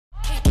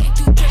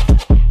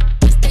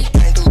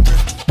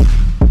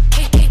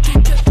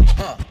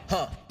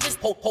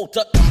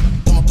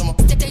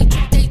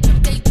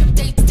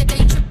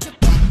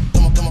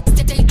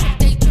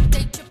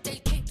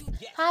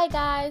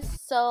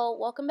So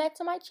welcome back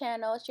to my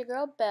channel. It's your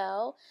girl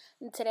Belle,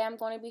 and today I'm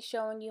going to be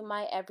showing you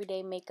my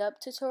everyday makeup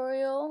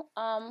tutorial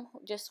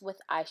just with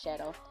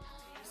eyeshadow.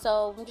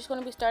 So I'm just going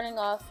to be starting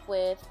off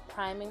with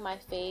priming my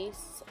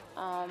face.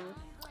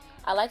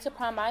 I like to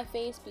prime my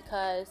face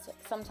because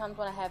sometimes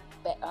when I have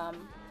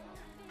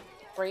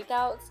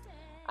breakouts,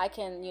 I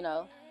can,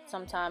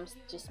 sometimes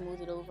just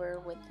smooth it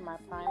over with my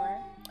primer.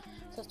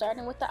 So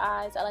starting with the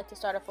eyes, I like to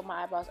start off with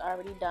my eyebrows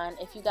already done.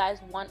 If you guys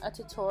want a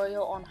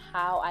tutorial on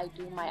how I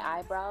do my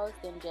eyebrows,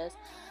 then just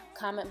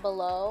comment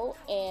below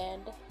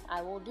and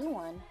I will do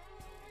one.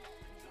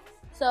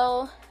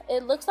 So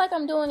it looks like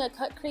I'm doing a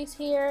cut crease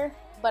here,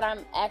 but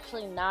I'm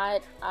actually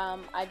not.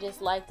 I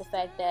just like the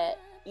fact that,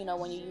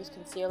 when you use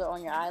concealer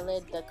on your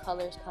eyelid, the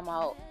colors come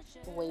out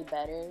way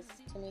better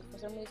to me for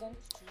some reason.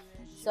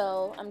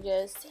 So I'm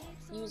just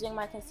using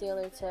my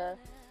concealer to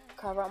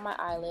cover up my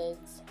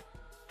eyelids.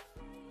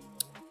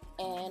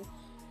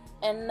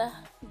 And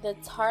the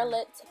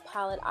Tartelette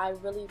palette, I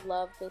really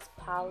love this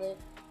palette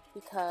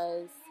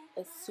because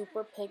it's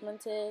super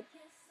pigmented,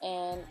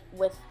 and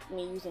with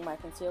me using my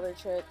concealer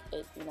trick,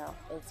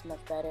 it's much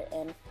better.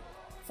 And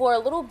for a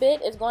little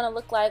bit, it's going to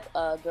look like,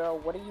 girl,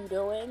 what are you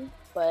doing?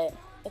 But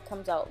it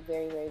comes out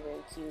very, very,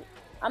 very cute.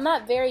 I'm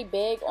not very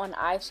big on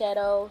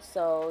eyeshadow,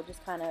 so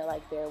just kind of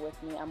like bear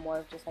with me. I'm more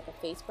of just like a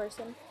face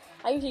person.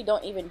 I usually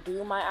don't even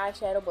do my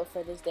eyeshadow, but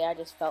for this day, I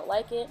just felt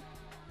like it.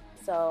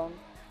 So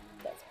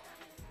that's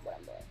what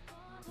I'm doing.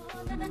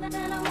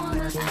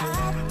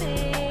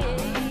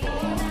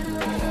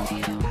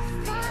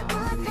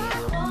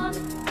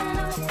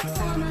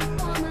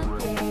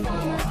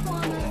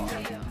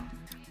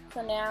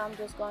 So now I'm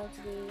just going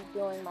to be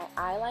doing my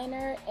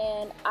eyeliner,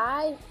 and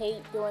I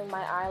hate doing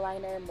my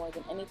eyeliner more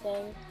than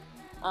anything.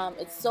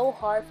 It's so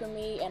hard for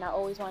me, and I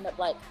always wind up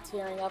like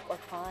tearing up or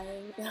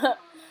crying.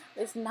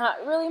 It's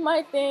not really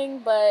my thing,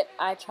 but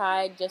I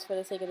tried just for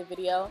the sake of the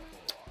video.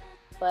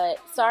 But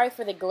sorry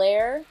for the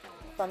glare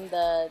from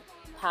the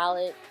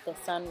palette. The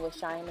sun was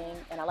shining,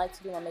 and I like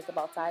to do my makeup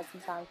outside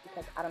sometimes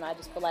because, I don't know, I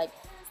just feel like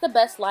it's the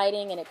best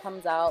lighting and it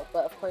comes out.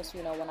 But of course,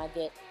 when I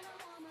get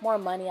more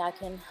money, I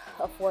can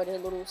afford a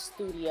little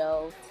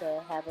studio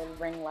to have a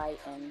ring light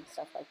and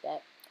stuff like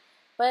that.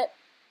 But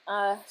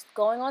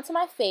going on to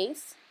my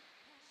face,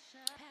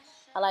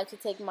 I like to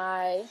take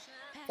my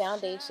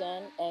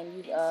foundation and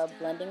use a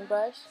blending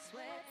brush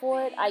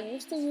for it. I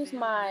used to use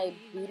my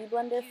beauty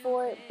blender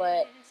for it,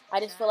 but I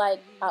just feel like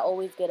I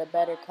always get a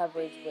better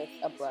coverage with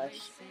a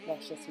brush.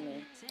 That's just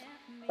me.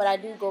 But I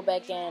do go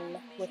back in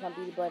with my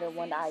beauty blender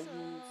when I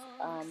use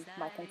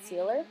my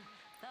concealer.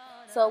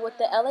 So with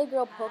the LA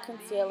Girl Pro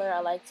Concealer, I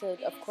like to,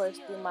 of course,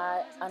 do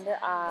my under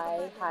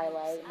eye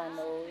highlight, my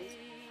nose,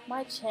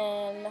 my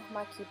chin,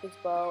 my cupid's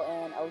bow,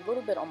 and a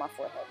little bit on my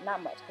forehead.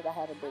 Not much because I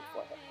have a big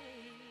forehead.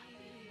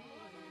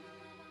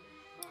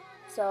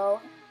 So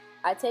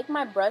I take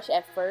my brush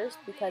at first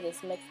because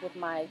it's mixed with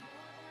my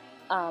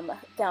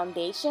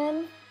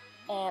foundation,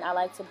 and I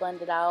like to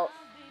blend it out,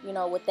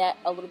 with that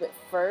a little bit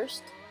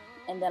first,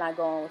 and then I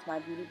go on with my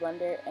beauty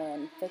blender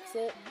and fix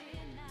it.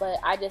 But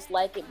I just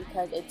like it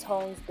because it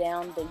tones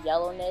down the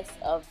yellowness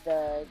of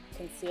the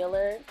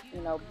concealer.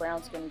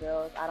 Brown skin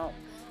girls, I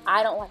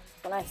don't like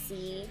when I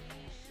see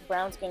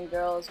brown skin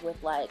girls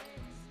with like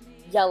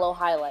yellow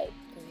highlight,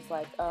 because it's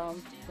like,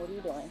 what are you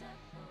doing?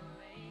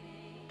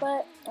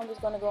 But I'm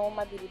just going to go on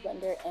my beauty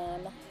blender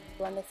and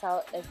blend this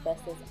out as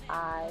best as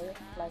I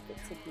like it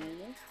to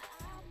be.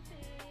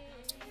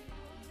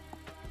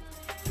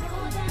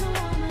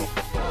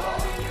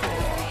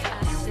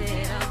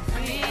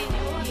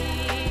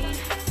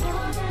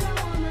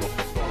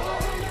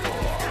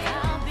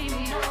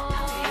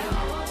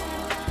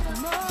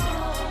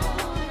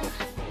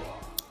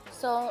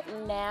 So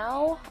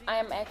now I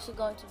am actually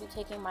going to be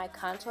taking my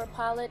contour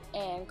palette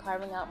and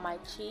carving out my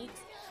cheeks.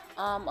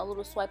 A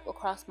little swipe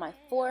across my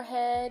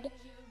forehead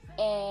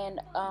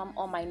and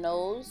on my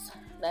nose.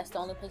 That's the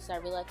only place I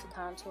really like to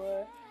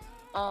contour.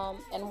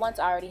 And once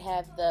I already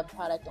have the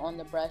product on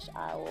the brush,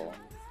 I will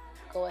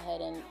go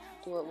ahead and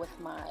do it with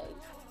my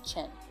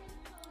chin.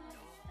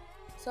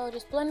 So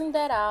just blending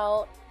that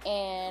out,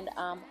 and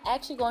I'm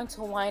actually going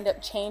to wind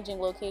up changing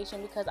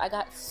location because I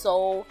got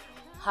so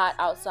hot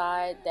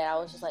outside that I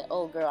was just like,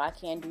 oh girl, I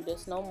can't do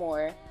this no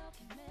more.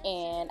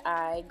 And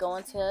I go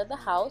into the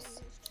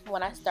house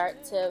when I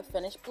start to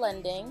finish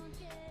blending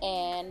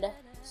and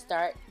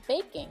start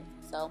baking.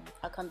 So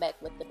I'll come back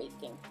with the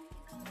baking.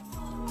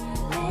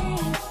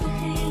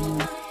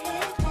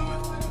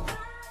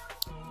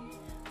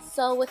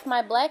 So with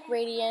my Black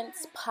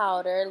Radiance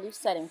powder, loose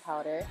setting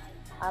powder,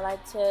 I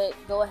like to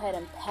go ahead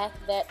and pack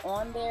that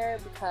on there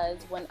because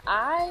when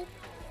I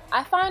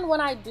find when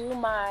I do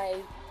my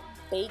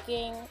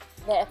baking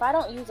that if I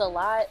don't use a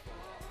lot,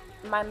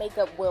 my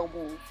makeup will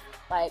move.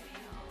 Like,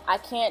 I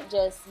can't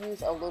just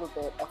use a little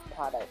bit of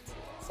product.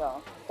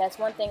 So that's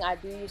one thing I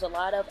do use a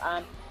lot of.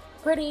 I'm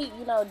pretty,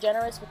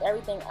 generous with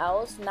everything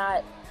else.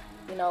 Not,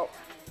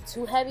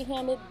 too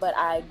heavy-handed, but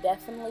I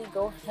definitely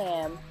go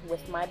ham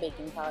with my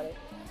baking powder.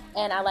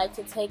 And I like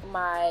to take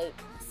my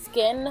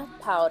skin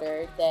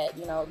powder that,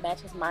 you know,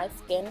 matches my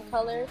skin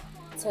color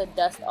to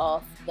dust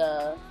off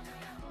the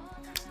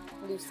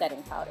loose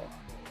setting powder.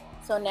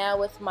 So now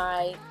with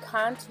my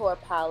contour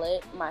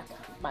palette, my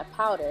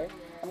powder,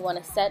 I'm going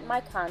to set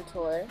my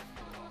contour,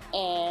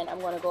 and I'm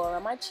going to go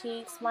around my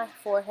cheeks, my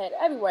forehead,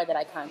 everywhere that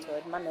I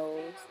contoured, my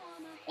nose,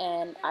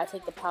 and I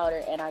take the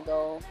powder and I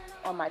go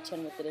on my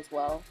chin with it as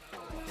well.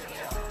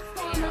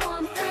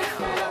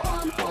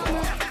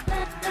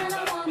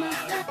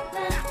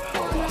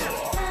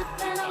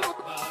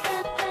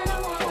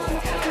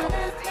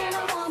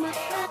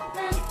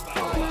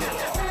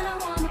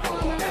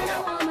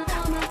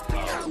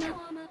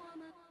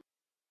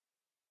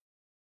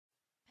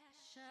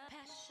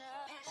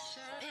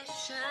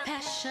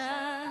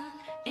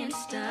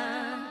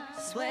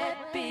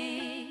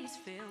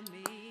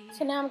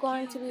 So now I'm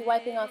going to be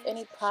wiping off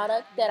any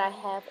product that I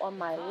have on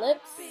my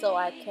lips so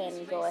I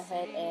can go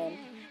ahead and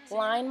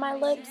line my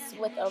lips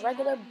with a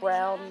regular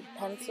brown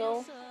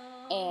pencil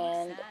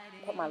and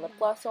put my lip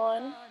gloss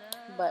on.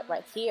 But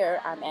right here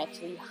I'm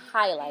actually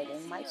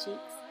highlighting my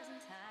cheeks,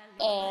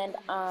 and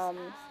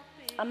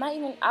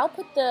I'll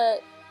put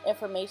the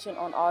information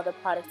on all the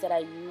products that I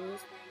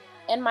use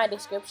in my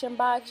description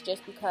box,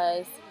 just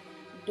because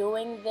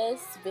doing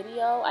this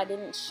video I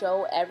didn't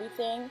show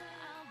everything.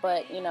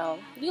 But you know,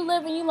 you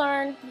live and you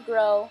learn, you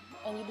grow,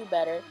 and you do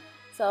better.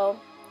 So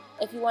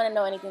if you want to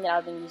know anything that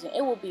I've been using,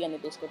 it will be in the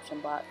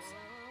description box.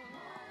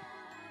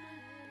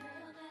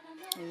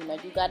 And, you know,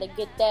 you got to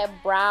get that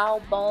brow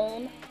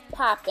bone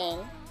popping.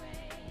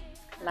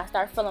 And I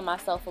start feeling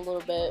myself a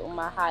little bit when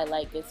my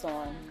highlight gets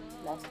on.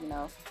 That's, you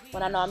know,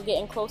 when I know I'm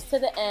getting close to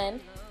the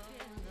end.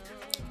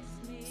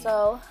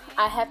 So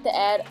I have to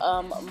add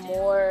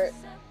more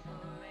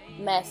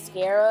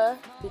mascara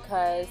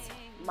because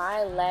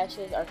my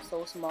lashes are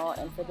so small,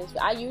 and for this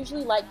I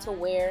usually like to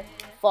wear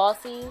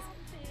falsies,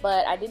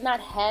 but I did not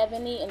have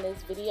any in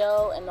this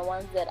video, and the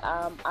ones that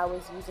I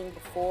was using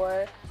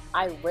before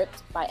I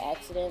ripped by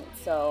accident.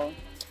 So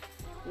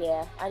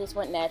yeah, I just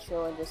went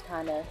natural and just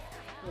kind of,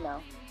 you know,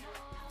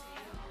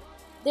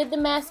 did the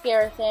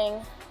mascara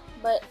thing,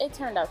 but it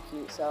turned out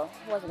cute, so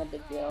it wasn't a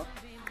big deal.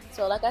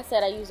 So like I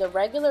said, I use a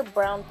regular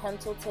brown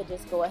pencil to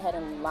just go ahead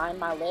and line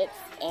my lips,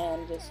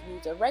 and just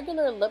use a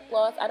regular lip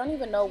gloss. I don't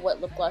even know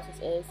what lip gloss this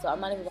is, so I'm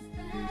not even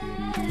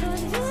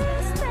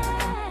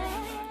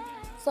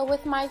So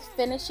with my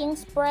finishing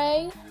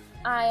spray,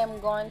 I am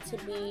going to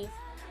be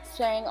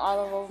spraying all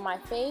over my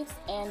face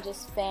and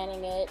just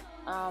fanning it.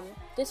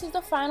 This is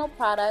the final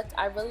product.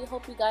 I really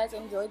hope you guys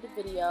enjoyed the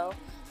video.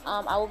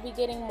 I will be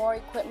getting more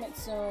equipment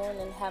soon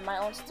and have my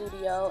own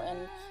studio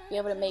and be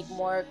able to make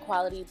more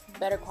quality,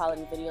 better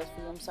quality videos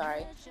for you. I'm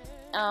sorry.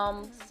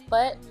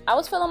 But I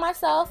was feeling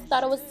myself,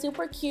 thought it was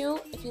super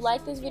cute. If you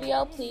like this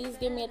video, please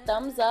give me a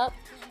thumbs up,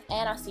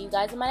 and I'll see you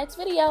guys in my next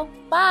video.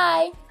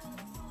 Bye!